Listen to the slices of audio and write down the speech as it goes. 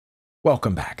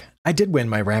Welcome back. I did win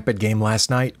my rapid game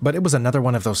last night, but it was another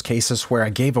one of those cases where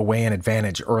I gave away an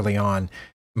advantage early on.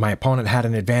 My opponent had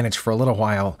an advantage for a little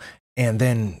while, and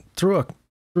then through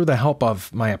the help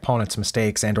of my opponent's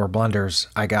mistakes and or blunders,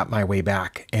 I got my way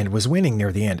back and was winning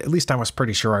near the end. At least I was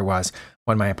pretty sure I was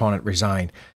when my opponent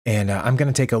resigned. And I'm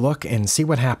going to take a look and see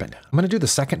what happened. I'm going to do the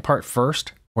second part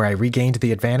first, where I regained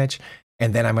the advantage,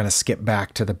 and then I'm going to skip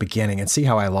back to the beginning and see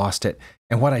how I lost it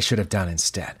and what I should have done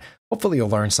instead. Hopefully you'll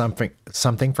learn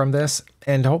something from this,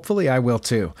 and hopefully I will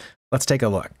too. Let's take a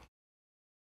look.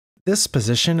 This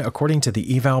position, according to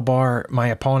the eval bar, my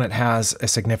opponent has a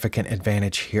significant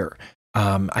advantage here.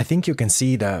 I think you can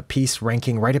see the piece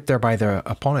ranking right up there by the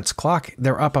opponent's clock.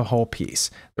 They're up a whole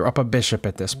piece. They're up a bishop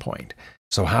at this point.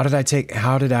 So how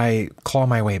did I claw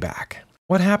my way back?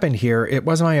 What happened here? It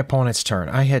was my opponent's turn.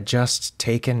 I had just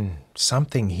taken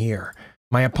something here.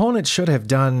 My opponent should have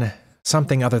done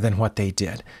something other than what they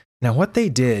did. Now, what they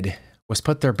did was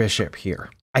put their bishop here.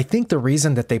 I think the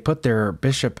reason that they put their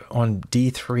bishop on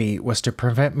d3 was to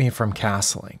prevent me from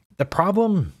castling. The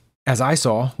problem, as I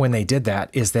saw when they did that,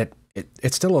 is that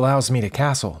it still allows me to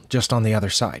castle just on the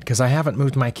other side, because I haven't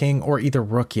moved my king or either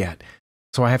rook yet.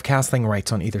 So I have castling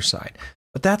rights on either side.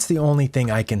 But that's the only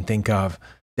thing I can think of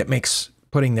that makes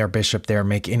putting their bishop there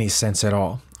make any sense at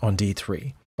all on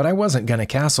d3. But I wasn't going to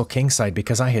castle kingside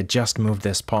because I had just moved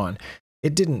this pawn.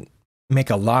 It didn't make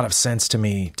a lot of sense to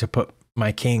me to put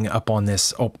my king up on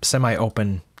this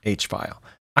semi-open h-file.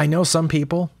 I know some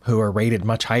people who are rated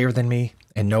much higher than me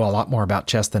and know a lot more about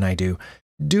chess than I do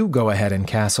go ahead and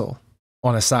castle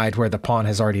on a side where the pawn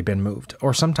has already been moved,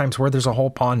 or sometimes where there's a whole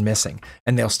pawn missing,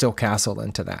 and they'll still castle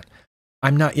into that.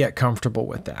 I'm not yet comfortable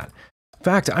with that. In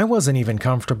fact, I wasn't even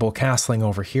comfortable castling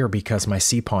over here because my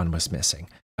c-pawn was missing.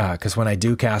 Because when I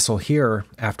do castle here,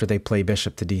 after they play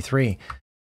bishop to d3,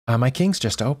 my king's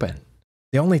just open.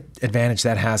 The only advantage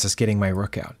that has is getting my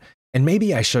rook out. And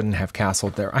maybe I shouldn't have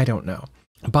castled there, I don't know.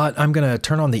 But I'm going to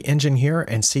turn on the engine here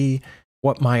and see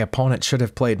what my opponent should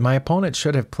have played. My opponent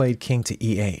should have played king to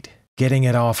e8, getting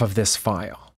it off of this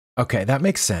file. Okay, that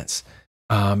makes sense.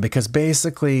 Because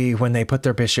basically when they put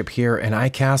their bishop here and I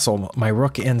castle, my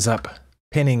rook ends up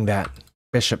pinning that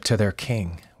bishop to their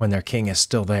king when their king is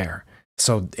still there.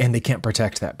 So, and they can't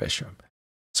protect that bishop.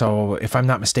 So if I'm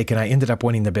not mistaken, I ended up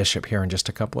winning the bishop here in just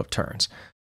a couple of turns.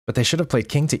 But they should have played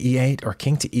king to e8 or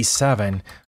king to e7,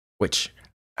 which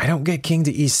I don't get king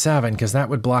to e7 because that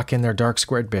would block in their dark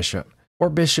squared bishop, or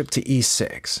bishop to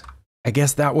e6. I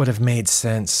guess that would have made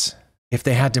sense if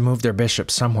they had to move their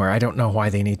bishop somewhere. I don't know why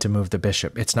they need to move the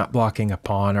bishop. It's not blocking a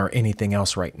pawn or anything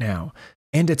else right now.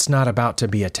 And it's not about to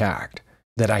be attacked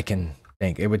that I can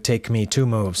think. It would take me 2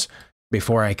 moves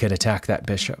before I could attack that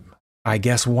bishop. I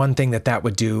guess one thing that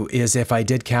would do is if I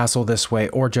did castle this way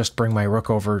or just bring my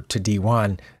rook over to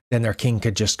d1, then their king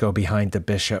could just go behind the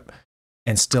bishop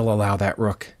and still allow that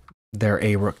rook, their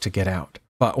a rook, to get out.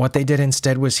 But what they did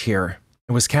instead was here.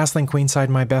 It was castling queenside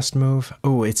my best move.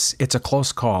 Ooh, it's a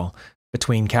close call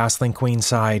between castling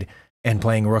queenside and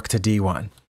playing rook to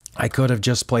d1. I could have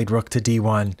just played rook to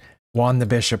d1, won the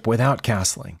bishop without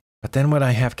castling. But then would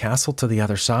I have castled to the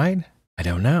other side? I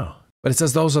don't know. But it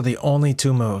says those are the only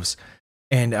 2 moves.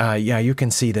 And yeah, you can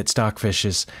see that Stockfish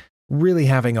is really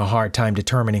having a hard time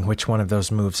determining which one of those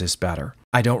moves is better.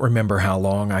 I don't remember how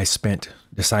long I spent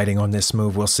deciding on this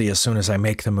move. We'll see as soon as I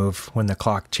make the move when the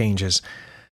clock changes.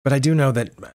 But I do know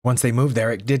that once they moved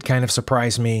there, it did kind of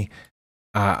surprise me.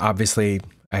 Obviously,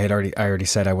 I already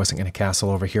said I wasn't going to castle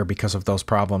over here because of those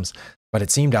problems. But it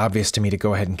seemed obvious to me to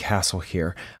go ahead and castle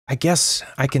here. I guess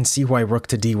I can see why rook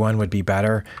to d1 would be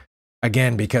better.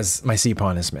 Again, because my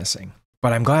c-pawn is missing.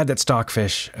 But I'm glad that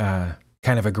Stockfish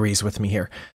kind of agrees with me here.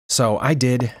 So I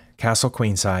did castle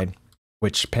queenside,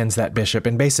 which pins that bishop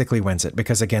and basically wins it.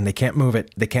 Because again, they can't move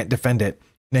it. They can't defend it.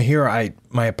 Now here,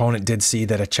 my opponent did see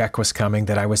that a check was coming,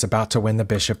 that I was about to win the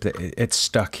bishop. It's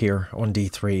stuck here on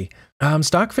d3.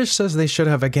 Stockfish says they should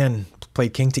have, again,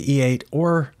 played king to e8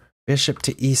 or bishop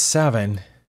to e7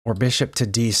 or bishop to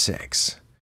d6.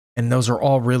 And those are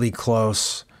all really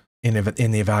close in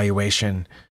the evaluation.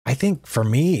 I think for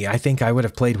me, I would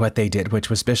have played what they did, which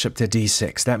was bishop to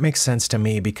d6. That makes sense to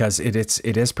me because it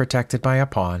is protected by a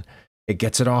pawn. It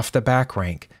gets it off the back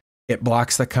rank. It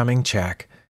blocks the coming check.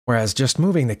 Whereas just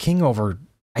moving the king over,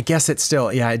 I guess it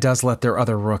still, yeah, it does let their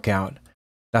other rook out.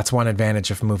 That's one advantage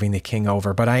of moving the king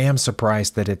over, but I am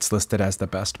surprised that it's listed as the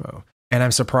best move. And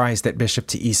I'm surprised that bishop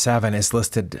to e7 is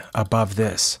listed above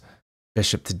this,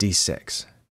 bishop to d6.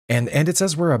 And it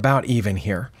says we're about even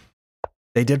here.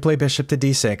 They did play bishop to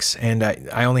d6, and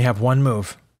I only have 1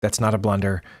 move that's not a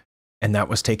blunder, and that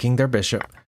was taking their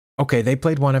bishop. Okay, they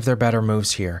played one of their better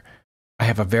moves here. I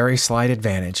have a very slight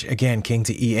advantage. Again, king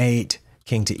to e8,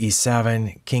 king to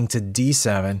e7, king to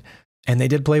d7, and they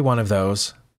did play one of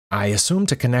those. I assume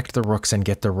to connect the rooks and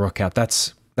get the rook out.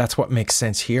 That's what makes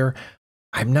sense here.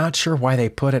 I'm not sure why they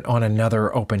put it on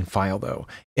another open file, though.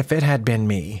 If it had been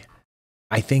me,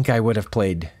 I think I would have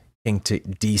played king to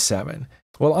d7.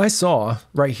 Well, I saw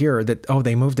right here that, oh,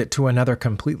 they moved it to another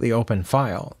completely open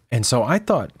file. And so I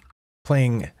thought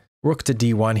playing rook to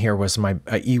d1 here was my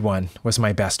e1 was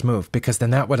my best move, because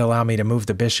then that would allow me to move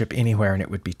the bishop anywhere and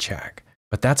it would be check.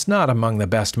 But that's not among the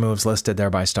best moves listed there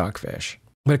by Stockfish.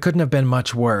 But it couldn't have been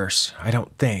much worse, I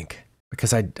don't think,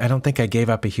 because I don't think I gave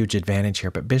up a huge advantage here.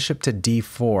 But bishop to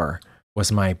d4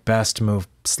 was my best move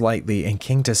slightly, and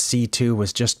king to c2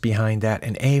 was just behind that,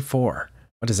 and a4.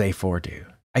 What does a4 do?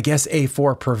 I guess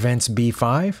a4 prevents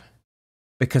b5,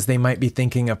 because they might be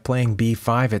thinking of playing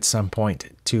b5 at some point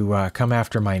to come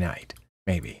after my knight,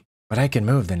 maybe. But I can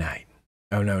move the knight.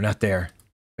 Oh no, not there.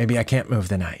 Maybe I can't move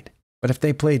the knight. But if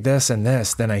they played this and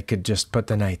this, then I could just put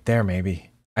the knight there, maybe.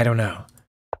 I don't know.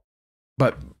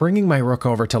 But bringing my rook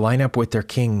over to line up with their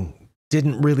king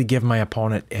didn't really give my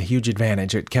opponent a huge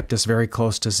advantage. It kept us very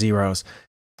close to zeros.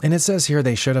 And it says here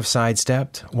they should have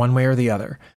sidestepped one way or the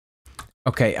other.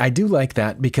 Okay, I do like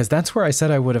that, because that's where I said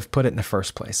I would have put it in the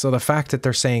first place. So the fact that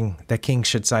they're saying the king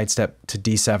should sidestep to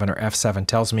d7 or f7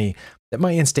 tells me that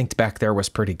my instinct back there was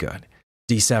pretty good.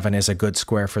 d7 is a good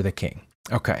square for the king.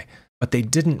 Okay, but they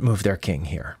didn't move their king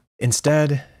here.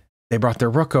 Instead, they brought their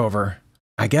rook over,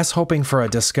 I guess hoping for a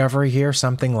discovery here,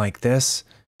 something like this,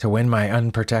 to win my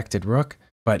unprotected rook.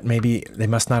 But maybe they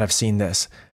must not have seen this.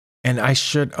 And I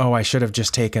should have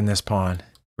just taken this pawn,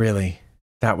 really.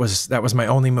 That was my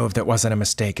only move that wasn't a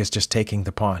mistake, is just taking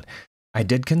the pawn. I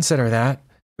did consider that,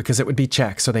 because it would be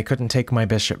check, so they couldn't take my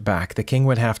bishop back. The king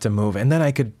would have to move, and then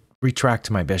I could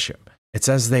retract my bishop. It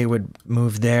says they would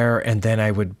move there, and then I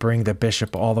would bring the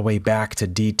bishop all the way back to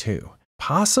d2.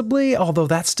 Possibly, although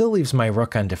that still leaves my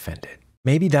rook undefended.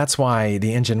 Maybe that's why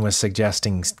the engine was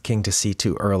suggesting king to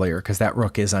c2 earlier, because that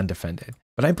rook is undefended.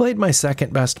 But I played my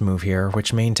second best move here,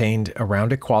 which maintained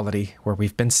around equality, where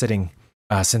we've been sitting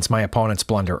since my opponent's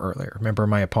blunder earlier. Remember,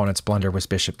 my opponent's blunder was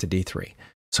bishop to d3.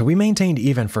 So we maintained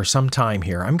even for some time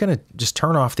here. I'm going to just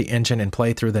turn off the engine and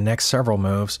play through the next several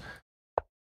moves.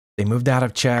 They moved out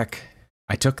of check.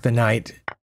 I took the knight.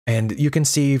 And you can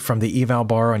see from the eval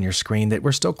bar on your screen that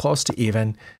we're still close to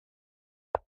even.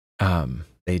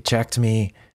 They checked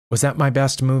me. Was that my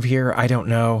best move here? I don't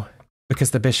know.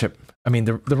 Because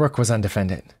the rook was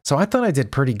undefended. So I thought I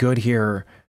did pretty good here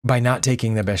by not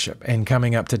taking the bishop and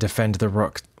coming up to defend the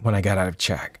rook when I got out of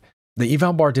check. The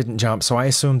eval bar didn't jump, so I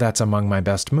assume that's among my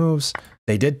best moves.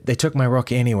 They took my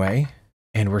rook anyway,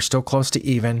 and we're still close to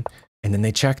even, and then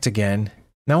they checked again.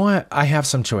 Now I have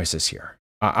some choices here.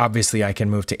 Obviously, I can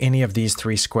move to any of these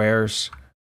three squares,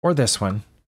 or this one.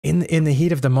 In the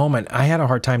heat of the moment, I had a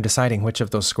hard time deciding which of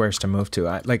those squares to move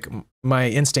to. My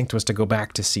instinct was to go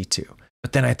back to c2.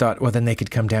 But then I thought, well, then they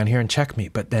could come down here and check me,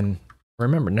 but then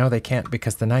remember, no, they can't,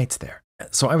 because the knight's there.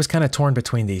 So I was kind of torn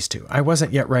between these two. I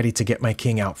wasn't yet ready to get my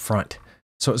king out front.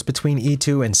 So it was between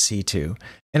e2 and c2.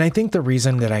 And I think the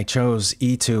reason that I chose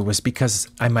e2 was because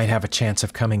I might have a chance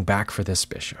of coming back for this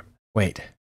bishop. Wait,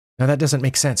 now that doesn't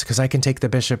make sense, because I can take the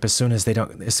bishop as soon as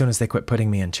they quit putting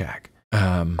me in check.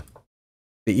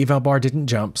 The eval bar didn't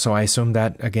jump, so I assume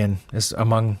that, again, is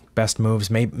among best moves.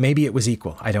 Maybe it was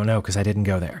equal. I don't know, because I didn't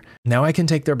go there. Now I can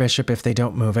take their bishop if they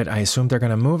don't move it. I assume they're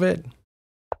going to move it.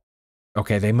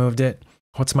 Okay, they moved it.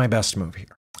 What's my best move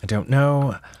here? I don't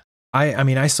know.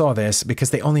 I saw this because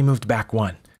they only moved back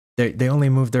one. They only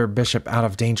moved their bishop out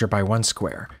of danger by one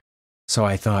square. So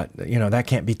I thought, that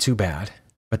can't be too bad.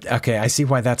 But okay, I see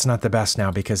why that's not the best now,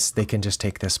 because they can just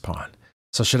take this pawn.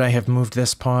 So should I have moved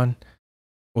this pawn?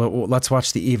 Well, let's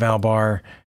watch the eval bar.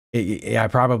 I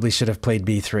probably should have played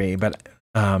b3,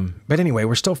 but anyway,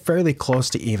 we're still fairly close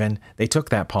to even. They took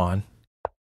that pawn.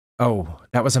 Oh,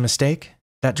 that was a mistake?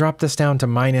 That dropped us down to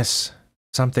minus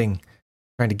something.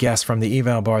 Trying to guess from the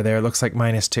eval bar there. It looks like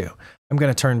 -2. I'm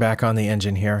going to turn back on the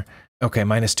engine here. Okay,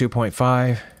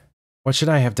 -2.5. What should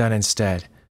I have done instead?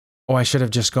 Oh, I should have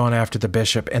just gone after the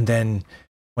bishop, and then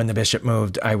when the bishop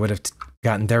moved, I would have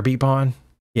gotten their b-pawn?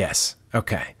 Yes,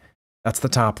 okay. That's the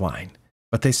top line.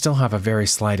 But they still have a very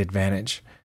slight advantage.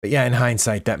 But yeah, in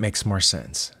hindsight, that makes more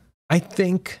sense. I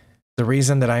think the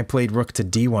reason that I played rook to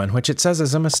d1, which it says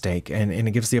is a mistake, and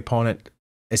it gives the opponent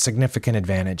a significant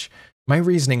advantage, my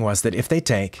reasoning was that if they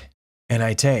take, and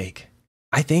I take,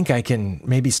 I think I can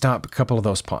maybe stop a couple of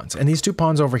those pawns. And these two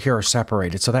pawns over here are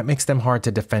separated, so that makes them hard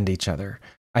to defend each other.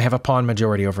 I have a pawn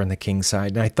majority over on the king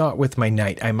side, and I thought with my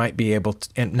knight, I might be able to,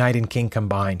 and knight and king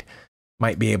combined,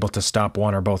 might be able to stop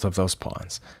one or both of those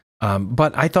pawns.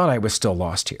 But I thought I was still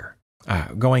lost here.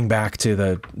 Going back to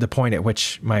the point at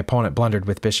which my opponent blundered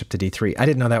with bishop to d3. I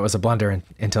didn't know that was a blunder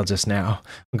until just now,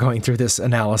 going through this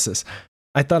analysis.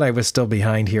 I thought I was still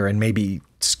behind here and maybe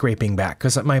scraping back,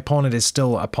 because my opponent is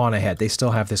still a pawn ahead. They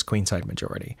still have this queenside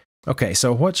majority. Okay,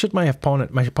 so what should my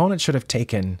opponent should have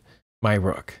taken my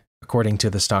rook, according to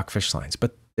the stockfish lines,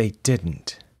 but they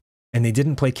didn't. And they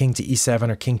didn't play king to e7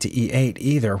 or king to e8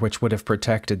 either, which would have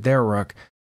protected their rook,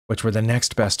 which were the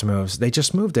next best moves. They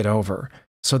just moved it over.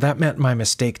 So that meant my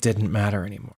mistake didn't matter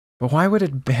anymore. But why would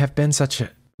it have been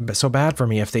so bad for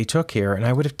me if they took here and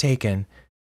I would have taken?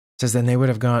 It says then they would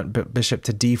have gone bishop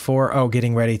to d4. Oh,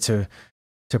 getting ready to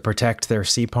protect their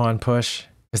c-pawn push,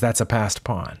 because that's a passed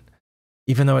pawn.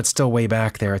 Even though it's still way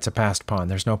back there, it's a passed pawn.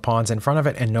 There's no pawns in front of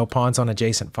it and no pawns on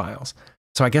adjacent files.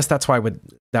 So I guess that's why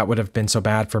that would have been so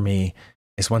bad for me,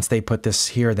 is once they put this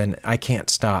here, then I can't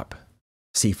stop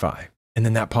c5. And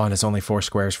then that pawn is only 4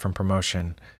 squares from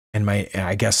promotion. And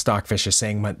I guess Stockfish is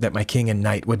saying that my king and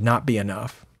knight would not be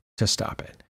enough to stop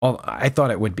it. Well, I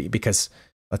thought it would be, because,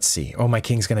 let's see. Oh, my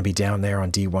king's going to be down there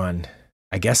on d1.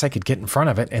 I guess I could get in front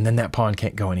of it, and then that pawn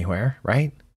can't go anywhere,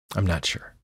 right? I'm not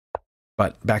sure.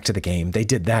 But back to the game. They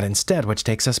did that instead, which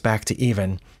takes us back to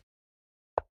even.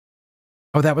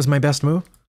 Oh, that was my best move?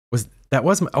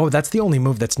 Oh, that's the only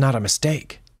move that's not a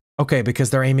mistake. Okay,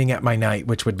 because they're aiming at my knight,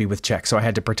 which would be with check, so I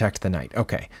had to protect the knight.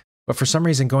 Okay. But for some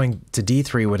reason, going to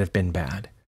d3 would have been bad.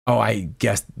 Oh, I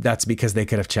guess that's because they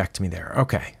could have checked me there.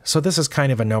 Okay, so this is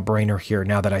kind of a no-brainer here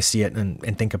now that I see it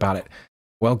and think about it.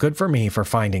 Well, good for me for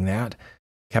finding that.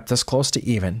 Kept us close to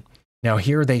even. Now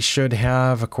here they should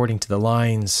have, according to the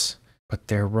lines, put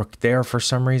their rook there for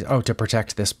some reason. Oh, to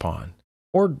protect this pawn.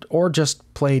 Or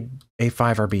just played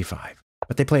a5 or b5.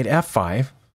 But they played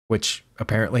f5, which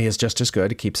apparently is just as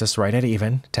good. It keeps us right at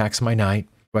even. Attacks my knight.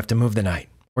 We have to move the knight.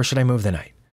 Where should I move the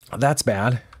knight? That's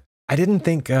bad. I didn't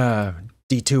think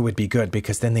d2 would be good,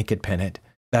 because then they could pin it.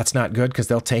 That's not good because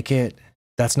they'll take it.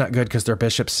 That's not good because their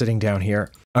bishop's sitting down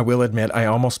here. I will admit I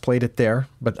almost played it there,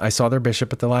 but I saw their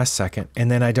bishop at the last second, and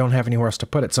then I don't have anywhere else to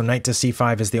put it. So knight to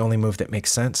c5 is the only move that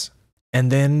makes sense. And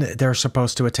then they're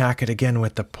supposed to attack it again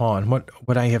with the pawn. What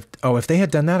would I have? Oh, if they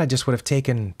had done that, I just would have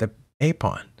taken the a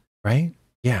pawn, right?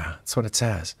 Yeah, that's what it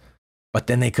says. But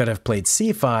then they could have played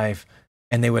c5,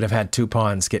 and they would have had 2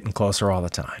 pawns getting closer all the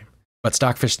time. But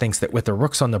Stockfish thinks that with the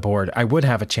rooks on the board, I would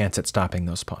have a chance at stopping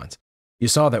those pawns. You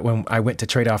saw that when I went to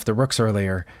trade off the rooks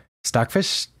earlier,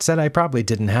 Stockfish said I probably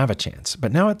didn't have a chance,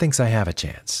 but now it thinks I have a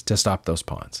chance to stop those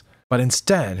pawns. But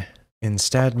instead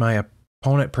my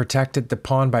opponent protected the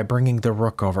pawn by bringing the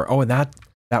rook over. Oh, and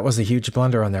that was a huge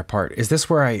blunder on their part. Is this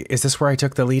where I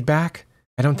took the lead back?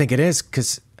 I don't think it is,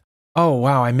 because, oh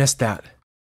wow, I missed that.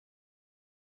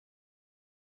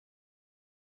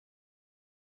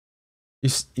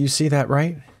 You see that,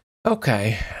 right?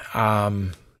 Okay.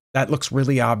 That looks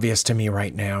really obvious to me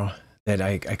right now, that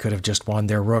I could have just won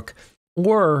their rook.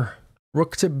 Or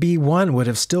rook to b1 would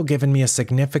have still given me a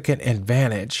significant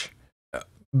advantage,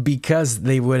 because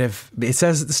they would have, it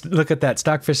says, look at that,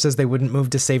 Stockfish says they wouldn't move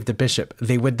to save the bishop.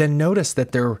 They would then notice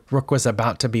that their rook was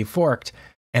about to be forked,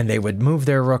 and they would move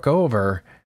their rook over,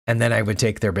 and then I would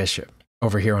take their bishop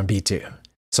over here on b2.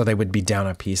 So they would be down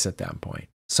a piece at that point.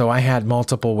 So I had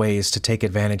multiple ways to take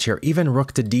advantage here. Even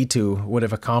rook to d2 would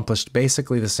have accomplished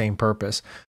basically the same purpose.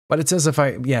 But it's as if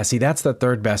see, that's the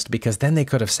third best, because then they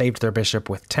could have saved their bishop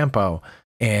with tempo,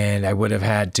 and I would have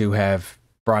had to have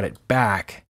brought it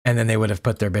back, and then they would have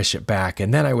put their bishop back,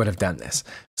 and then I would have done this.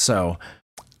 So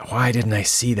why didn't I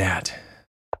see that?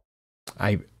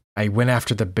 I went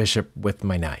after the bishop with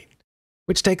my knight,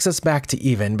 which takes us back to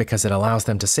even, because it allows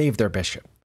them to save their bishop.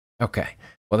 Okay,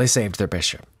 well, they saved their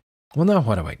bishop. Well, now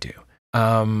what do I do?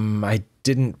 I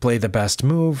didn't play the best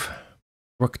move.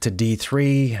 Rook to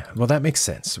d3. Well, that makes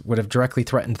sense. Would have directly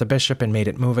threatened the bishop and made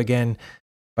it move again.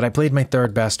 But I played my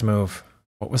third best move.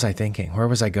 What was I thinking? Where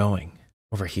was I going?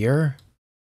 Over here?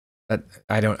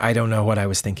 I don't know what I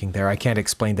was thinking there. I can't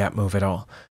explain that move at all.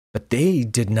 But they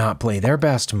did not play their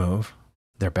best move.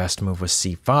 Their best move was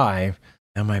c5.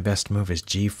 Now my best move is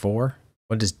g4.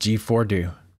 What does g4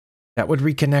 do? That would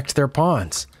reconnect their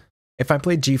pawns. If I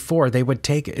played g4, they would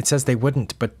take it. It says they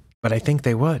wouldn't, but I think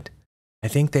they would. I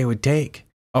think they would take.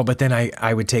 Oh, but then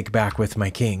I would take back with my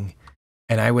king,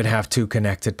 and I would have 2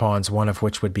 connected pawns, one of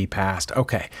which would be passed.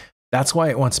 Okay, that's why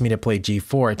it wants me to play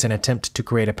g4. It's an attempt to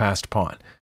create a passed pawn.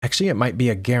 Actually, it might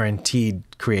be a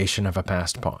guaranteed creation of a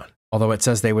passed pawn. Although it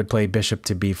says they would play bishop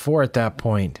to b4 at that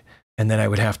point, and then I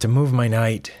would have to move my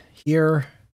knight here,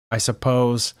 I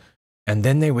suppose, and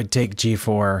then they would take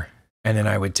g4, and then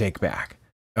I would take back.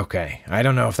 Okay, I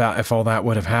don't know if all that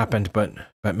would have happened, but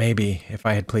maybe if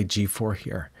I had played g4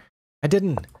 here. I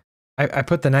didn't. I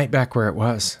put the knight back where it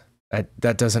was.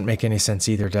 That doesn't make any sense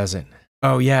either, does it?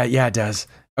 Oh, yeah, it does.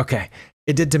 Okay,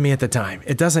 it did to me at the time.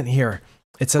 It doesn't here.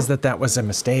 It says that was a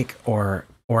mistake or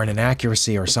an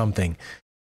inaccuracy or something.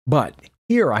 But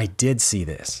here I did see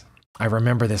this. I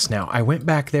remember this now. I went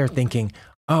back there thinking,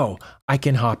 oh, I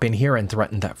can hop in here and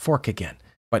threaten that fork again.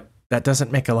 But that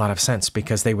doesn't make a lot of sense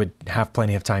because they would have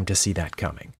plenty of time to see that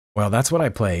coming. Well, that's what I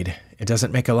played. It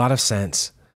doesn't make a lot of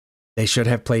sense. They should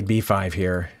have played b5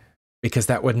 here because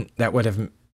that would have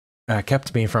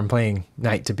kept me from playing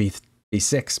knight to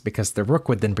b6 because the rook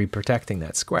would then be protecting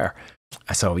that square.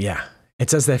 So yeah, it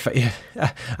says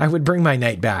that I would bring my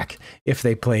knight back if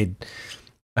they played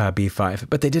b5,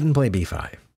 but they didn't play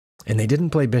b5. And they didn't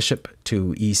play bishop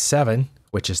to e7,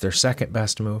 which is their second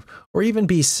best move, or even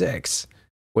b6,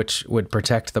 which would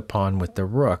protect the pawn with the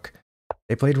rook.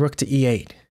 They played rook to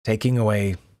e8, taking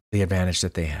away the advantage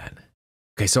that they had.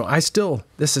 Okay, so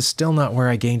this is still not where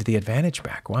I gained the advantage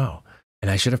back. Wow. And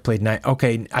I should have played knight.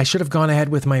 Okay, I should have gone ahead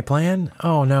with my plan.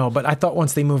 Oh no, but I thought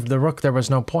once they moved the rook, there was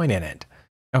no point in it.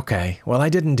 Okay, well, I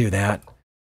didn't do that.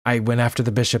 I went after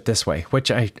the bishop this way, which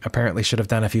I apparently should have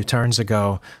done a few turns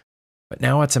ago. But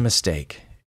now it's a mistake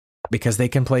because they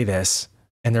can play this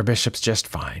and their bishop's just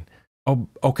fine. Oh,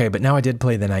 okay, but now I did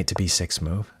play the knight to b6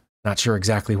 move. Not sure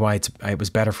exactly why it was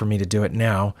better for me to do it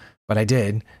now, but I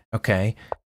did. Okay.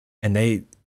 And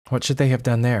what should they have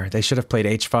done there? They should have played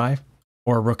h5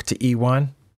 or rook to e1.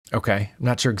 Okay. I'm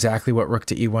not sure exactly what rook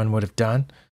to e1 would have done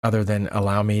other than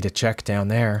allow me to check down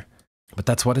there, but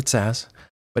that's what it says.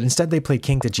 But instead they played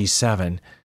king to g7,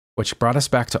 which brought us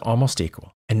back to almost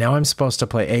equal. And now I'm supposed to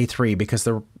play a3 because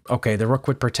the rook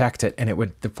would protect it and it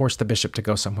would force the bishop to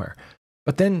go somewhere.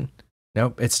 But then,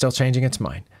 nope, it's still changing its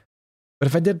mind. But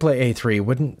if I did play a3,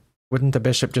 wouldn't the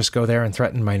bishop just go there and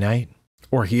threaten my knight?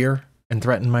 Or here and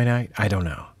threaten my knight? I don't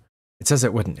know. It says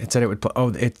it wouldn't. It said it would play,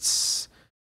 it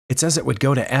says it would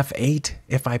go to f8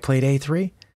 if I played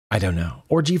a3? I don't know.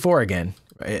 Or g4 again.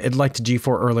 It liked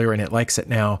g4 earlier and it likes it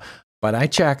now. But I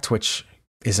checked, which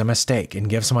is a mistake, and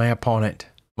gives my opponent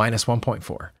minus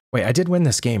 1.4. Wait, I did win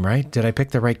this game, right? Did I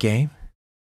pick the right game?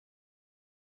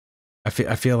 I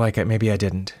feel like maybe I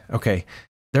didn't. Okay,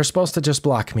 they're supposed to just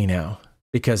block me now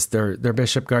because their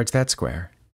bishop guards that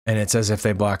square. And it says if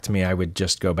they blocked me, I would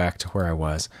just go back to where I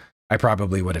was. I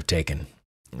probably would have taken,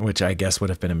 which I guess would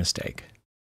have been a mistake.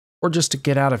 Or just to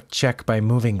get out of check by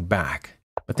moving back.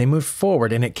 But they moved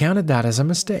forward and it counted that as a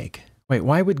mistake. Wait,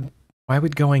 why would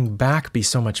going back be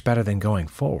so much better than going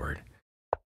forward?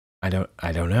 I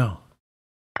don't know.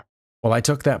 Well, I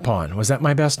took that pawn. Was that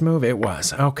my best move? It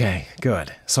was. Okay,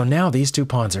 good. So now these two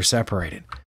pawns are separated.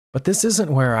 But this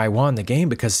isn't where I won the game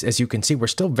because, as you can see, we're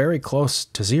still very close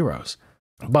to zeros.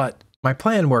 But my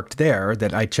plan worked there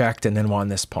that I checked and then won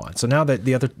this pawn. So now that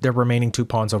their remaining two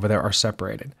pawns over there are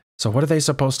separated. So what are they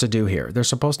supposed to do here? They're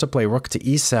supposed to play rook to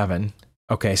e7.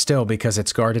 Okay, still because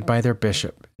it's guarded by their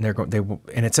bishop.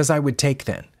 And it says I would take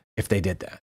then if they did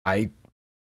that.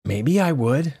 Maybe I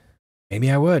would. Maybe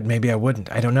I would. Maybe I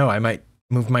wouldn't. I don't know. I might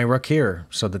move my rook here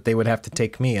so that they would have to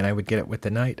take me and I would get it with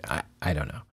the knight. I don't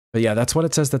know. But yeah, that's what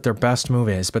it says that their best move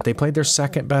is. But they played their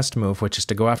second best move, which is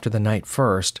to go after the knight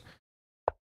first.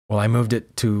 Well, I moved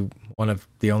it to one of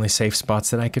the only safe spots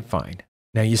that I could find.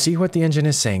 Now, you see what the engine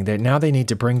is saying, that now they need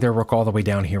to bring their rook all the way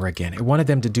down here again. It wanted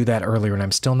them to do that earlier, and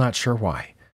I'm still not sure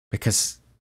why. Because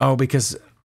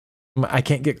I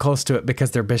can't get close to it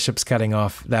because their bishop's cutting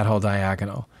off that whole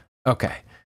diagonal. Okay.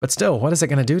 But still, what is it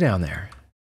going to do down there?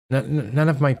 None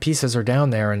of my pieces are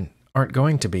down there and aren't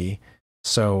going to be,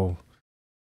 so...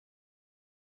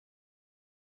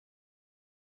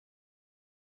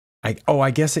 I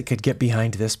guess it could get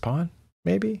behind this pawn,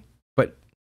 maybe? But,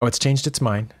 it's changed its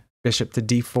mind. Bishop to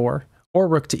d4 or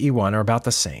rook to e1 are about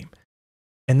the same.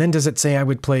 And then does it say I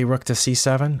would play rook to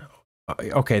c7?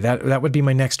 Okay, that would be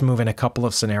my next move in a couple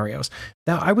of scenarios.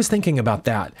 Now, I was thinking about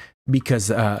that because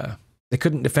they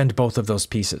couldn't defend both of those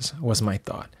pieces, was my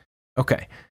thought. Okay,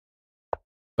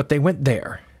 but they went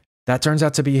there. That turns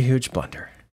out to be a huge blunder.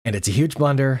 And it's a huge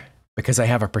blunder because I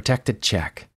have a protected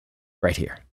check right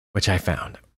here, which I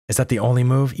found. Is that the only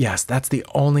move? Yes, that's the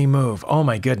only move. Oh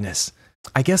my goodness.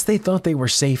 I guess they thought they were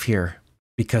safe here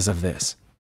because of this.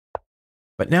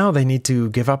 But now they need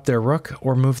to give up their rook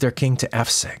or move their king to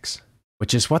f6,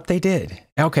 which is what they did.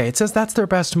 Okay, it says that's their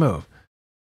best move,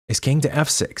 is king to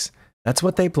f6. That's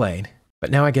what they played,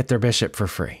 but now I get their bishop for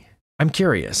free. I'm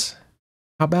curious.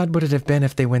 How bad would it have been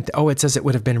if they went... Oh, it says it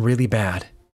would have been really bad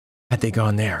had they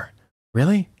gone there.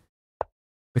 Really?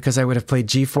 Because I would have played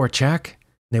g4 check,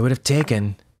 they would have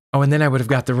taken... Oh, and then I would have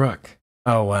got the rook.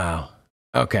 Oh, wow.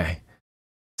 Okay.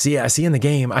 See, I see in the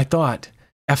game, I thought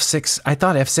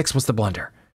F6 was the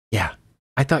blunder. Yeah.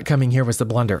 I thought coming here was the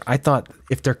blunder. I thought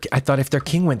if their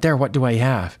king went there, what do I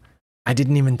have? I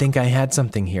didn't even think I had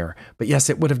something here. But yes,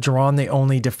 it would have drawn the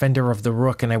only defender of the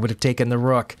rook, and I would have taken the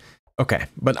rook. Okay,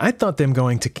 but I thought them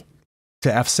going to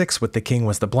F6 with the king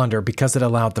was the blunder because it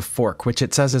allowed the fork, which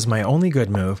it says is my only good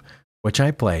move, which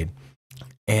I played.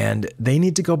 And they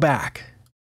need to go back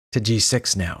to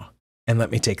G6 now and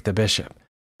let me take the bishop.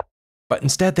 But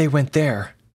instead they went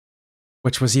there,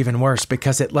 which was even worse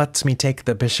because it lets me take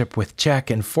the bishop with check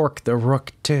and fork the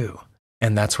rook too.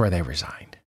 And that's where they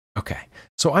resigned. Okay,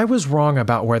 so I was wrong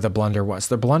about where the blunder was.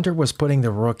 The blunder was putting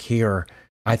the rook here.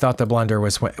 I thought the blunder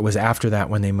was after that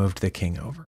when they moved the king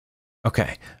over.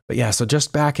 Okay, but yeah, so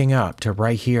just backing up to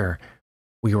right here,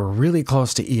 we were really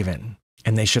close to even,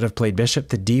 and they should have played bishop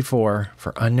to d4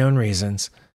 for unknown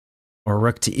reasons, or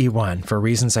rook to e1 for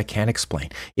reasons I can't explain.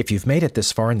 If you've made it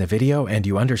this far in the video and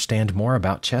you understand more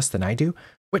about chess than I do,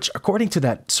 which according to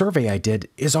that survey I did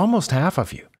is almost half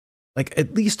of you, like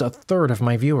at least a third of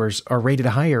my viewers are rated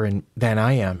higher than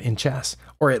I am in chess,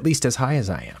 or at least as high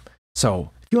as I am. So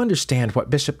if you understand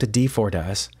what bishop to d4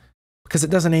 does, because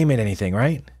it doesn't aim at anything,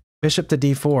 right? Bishop to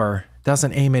d4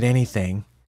 doesn't aim at anything.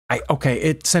 Okay,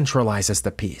 it centralizes the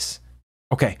piece.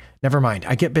 Okay, never mind.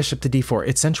 I get bishop to d4.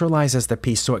 It centralizes the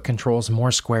piece so it controls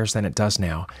more squares than it does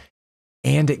now.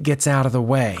 And it gets out of the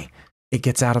way. It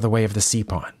gets out of the way of the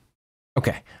c-pawn.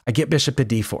 Okay, I get bishop to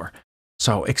d4.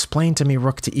 So explain to me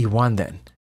rook to e1 then.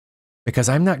 Because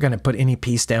I'm not going to put any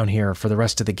piece down here for the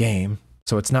rest of the game,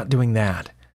 so it's not doing that.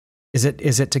 Is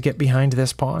it to get behind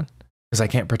this pawn? Because I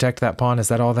can't protect that pawn, is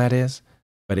that all that is?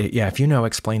 But yeah, if you know,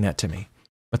 explain that to me.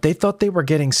 But they thought they were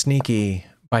getting sneaky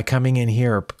by coming in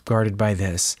here guarded by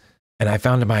this. And I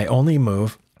found my only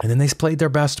move. And then they played their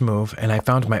best move. And I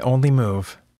found my only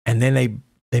move. And then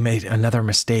they made another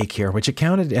mistake here, which it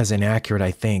counted as inaccurate,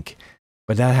 I think.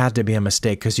 But that had to be a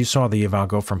mistake because you saw the eval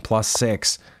go from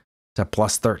 +6 to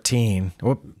 +13.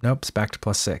 Whoop, nope, it's back to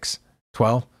 +6.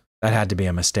 12? That had to be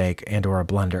a mistake and or a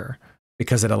blunder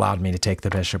because it allowed me to take the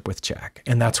bishop with check.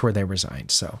 And that's where they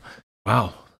resigned. So...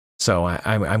 wow. So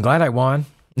I'm glad I won.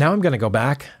 Now I'm going to go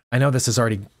back. I know this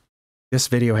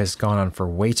video has gone on for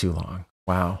way too long.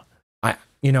 Wow.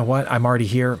 You know what? I'm already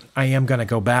here. I am going to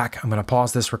go back. I'm going to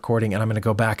pause this recording and I'm going to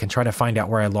go back and try to find out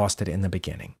where I lost it in the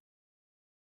beginning.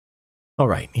 All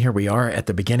right, here we are at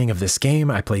the beginning of this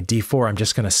game. I played d4. I'm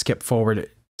just going to skip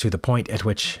forward to the point at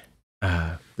which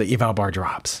the eval bar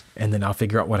drops, and then I'll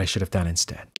figure out what I should have done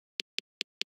instead.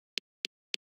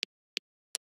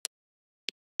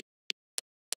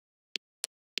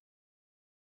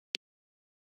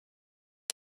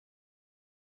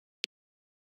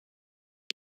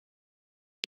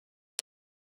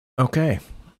 Okay,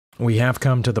 we have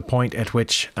come to the point at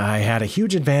which I had a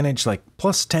huge advantage, like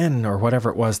 +10 or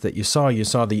whatever it was that you saw. You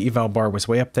saw the eval bar was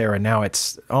way up there, and now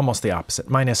it's almost the opposite,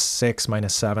 -6,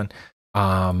 -7.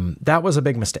 That was a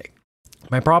big mistake.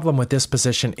 My problem with this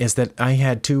position is that I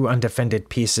had two undefended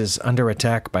pieces under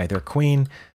attack by their queen.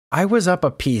 I was up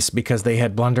a piece because they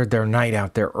had blundered their knight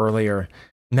out there earlier.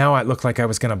 Now it looked like I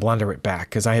was going to blunder it back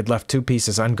because I had left two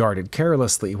pieces unguarded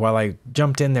carelessly while I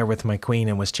jumped in there with my queen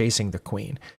and was chasing the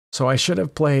queen. So I should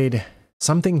have played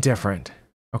something different.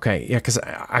 Okay, yeah, because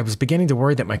I was beginning to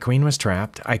worry that my queen was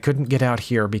trapped. I couldn't get out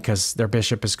here because their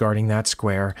bishop is guarding that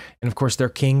square. And of course, their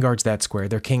king guards that square.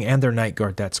 Their king and their knight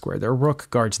guard that square. Their rook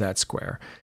guards that square.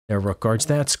 Their rook guards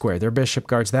that square. Their bishop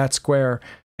guards that square.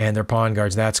 And their pawn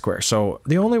guards that square. So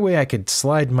the only way I could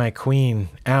slide my queen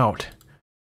out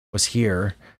was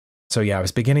here. So yeah, I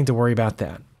was beginning to worry about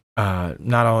that.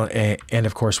 And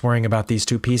of course, worrying about these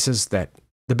two pieces that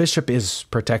the bishop is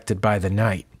protected by the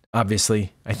knight.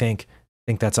 Obviously, I think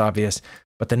that's obvious,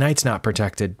 but the knight's not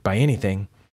protected by anything.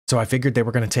 So I figured they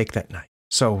were going to take that knight.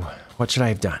 So what should I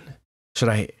have done?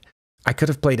 I could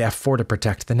have played f4 to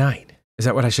protect the knight. Is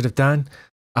that what I should have done?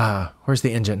 Where's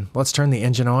the engine? Let's turn the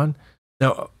engine on.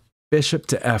 No, bishop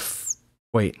to f,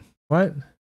 wait, what?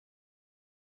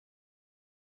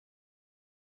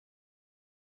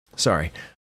 Sorry,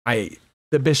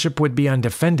 the bishop would be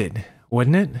undefended,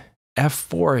 wouldn't it?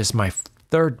 f4 is my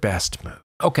third best move.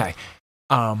 Okay,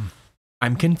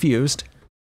 I'm confused.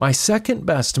 My second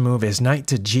best move is knight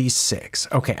to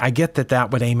g6. Okay, I get that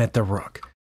that would aim at the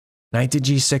rook. Knight to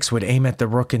g6 would aim at the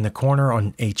rook in the corner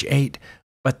on h8,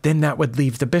 but then that would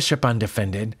leave the bishop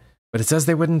undefended, but it says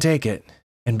they wouldn't take it.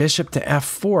 And bishop to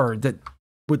f4,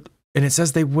 and it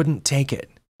says they wouldn't take it.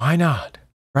 Why not?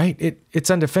 Right?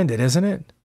 It's undefended, isn't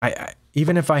it?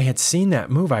 Even if I had seen that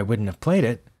move, I wouldn't have played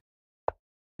it.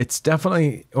 It's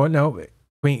definitely, oh no,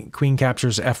 queen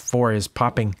captures f4 is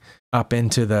popping up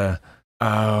into the...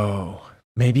 Oh,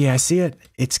 maybe I see it.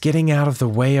 It's getting out of the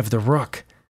way of the rook.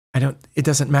 It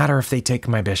doesn't matter if they take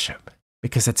my bishop,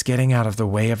 because it's getting out of the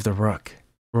way of the rook.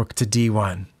 Rook to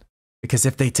d1. Because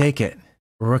if they take it,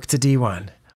 rook to d1,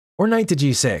 or knight to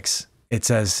g6, it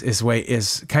says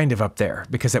is kind of up there,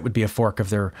 because that would be a fork of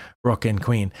their rook and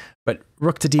queen. But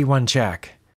rook to d1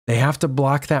 check. They have to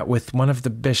block that with one of the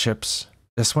bishops.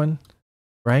 This one,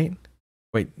 right?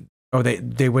 Wait, oh,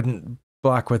 they wouldn't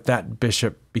block with that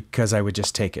bishop because I would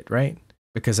just take it, right?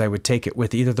 Because I would take it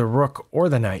with either the rook or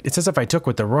the knight. It says if I took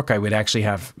with the rook, I would actually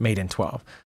have mate in 12.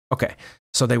 Okay,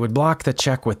 so they would block the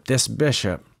check with this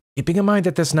bishop, keeping in mind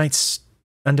that this knight's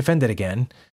undefended again.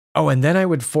 Oh, and then I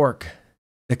would fork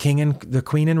the king and the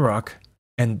queen and rook,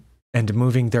 and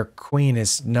moving their queen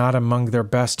is not among their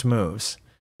best moves.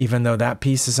 Even though that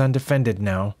piece is undefended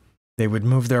now, they would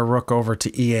move their rook over to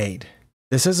e8.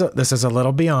 This is a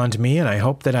little beyond me, and I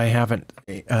hope that I haven't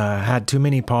had too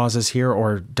many pauses here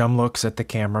or dumb looks at the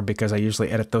camera, because I usually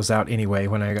edit those out anyway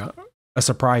when I got a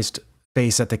surprised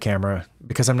face at the camera,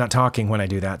 because I'm not talking when I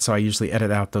do that, so I usually edit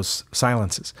out those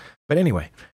silences. But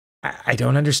anyway, I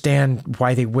don't understand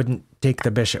why they wouldn't take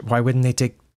the bishop. Why wouldn't they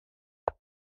take...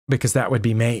 Because that would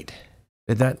be mate.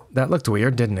 That looked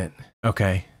weird, didn't it?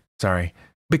 Okay, sorry.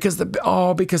 Because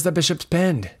the bishop's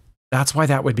pinned. That's why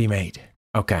that would be mate.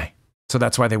 Okay. So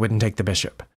that's why they wouldn't take the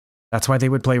bishop. That's why they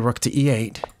would play rook to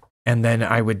e8, and then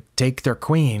I would take their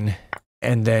queen,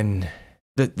 and then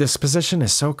this position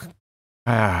is so...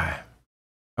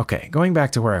 Okay, going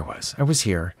back to where I was. I was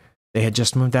here. They had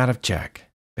just moved out of check.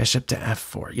 Bishop to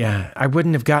f4. Yeah, I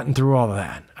wouldn't have gotten through all of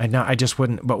that. I just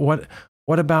wouldn't. But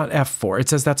what about f4? It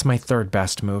says that's my third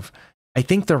best move. I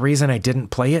think the reason I didn't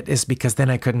play it is because then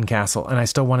I couldn't castle, and I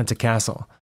still wanted to castle.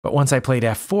 But once I played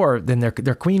f4, then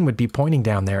their queen would be pointing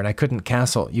down there, and I couldn't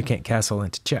castle. You can't castle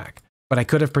into check. But I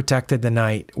could have protected the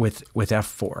knight with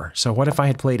f4. So what if I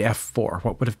had played f4?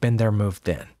 What would have been their move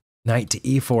then? Knight to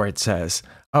e4, it says.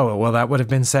 Oh, well, that would have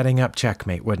been setting up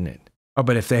checkmate, wouldn't it? Oh,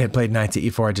 but if they had played knight to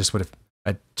e4, I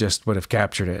just would have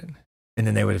captured it. And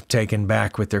then they would have taken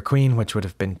back with their queen, which would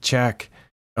have been check.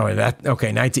 Oh,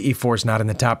 okay, knight to e4 is not in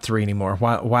the top 3 anymore.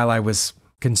 While I was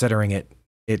considering it,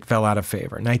 it fell out of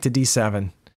favor. Knight to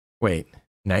d7. Wait,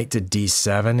 knight to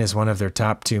d7 is one of their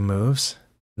top 2 moves?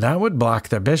 That would block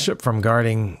the bishop from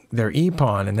guarding their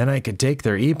e-pawn, and then I could take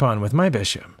their e-pawn with my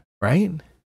bishop, right?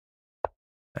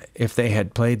 If they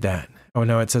had played that. Oh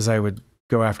no, it says I would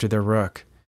go after their rook.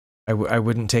 I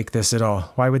wouldn't take this at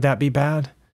all. Why would that be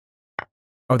bad?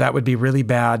 Oh, that would be really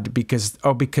bad because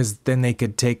then they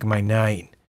could take my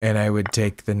knight, and I would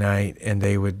take the knight, and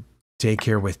they would take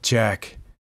here with check.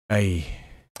 I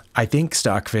think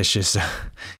Stockfish is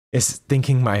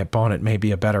thinking my opponent may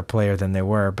be a better player than they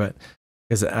were, but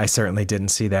because I certainly didn't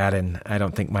see that, and I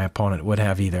don't think my opponent would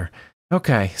have either.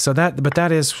 Okay, so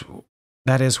that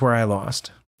is where I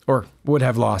lost, or would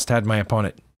have lost had my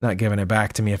opponent not given it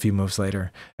back to me a few moves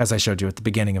later, as I showed you at the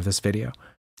beginning of this video.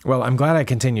 Well, I'm glad I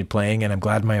continued playing, and I'm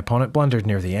glad my opponent blundered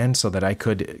near the end so that I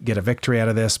could get a victory out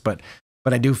of this, but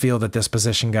I do feel that this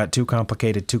position got too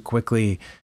complicated too quickly.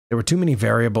 There were too many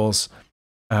variables.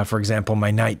 For example, my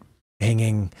knight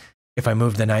hanging. If I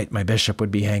moved the knight, my bishop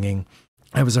would be hanging.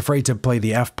 I was afraid to play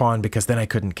the f-pawn because then I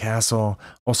couldn't castle.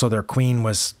 Also, their queen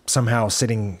was somehow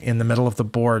sitting in the middle of the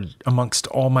board amongst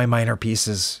all my minor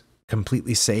pieces,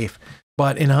 completely safe.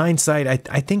 But in hindsight,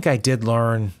 I think I did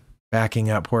learn, backing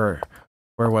up, where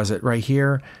was it? Right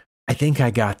here? I think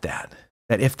I got that.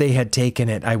 That if they had taken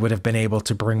it, I would have been able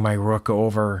to bring my rook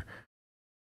over.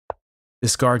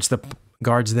 This guards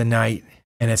the knight,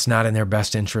 and it's not in their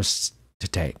best interests to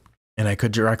take. And I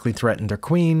could directly threaten their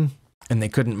queen, and they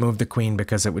couldn't move the queen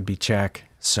because it would be check.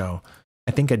 So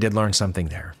I think I did learn something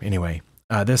there. Anyway,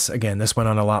 this went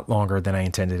on a lot longer than I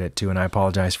intended it to, and I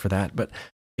apologize for that. But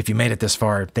if you made it this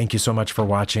far, thank you so much for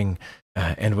watching,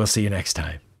 and we'll see you next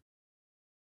time.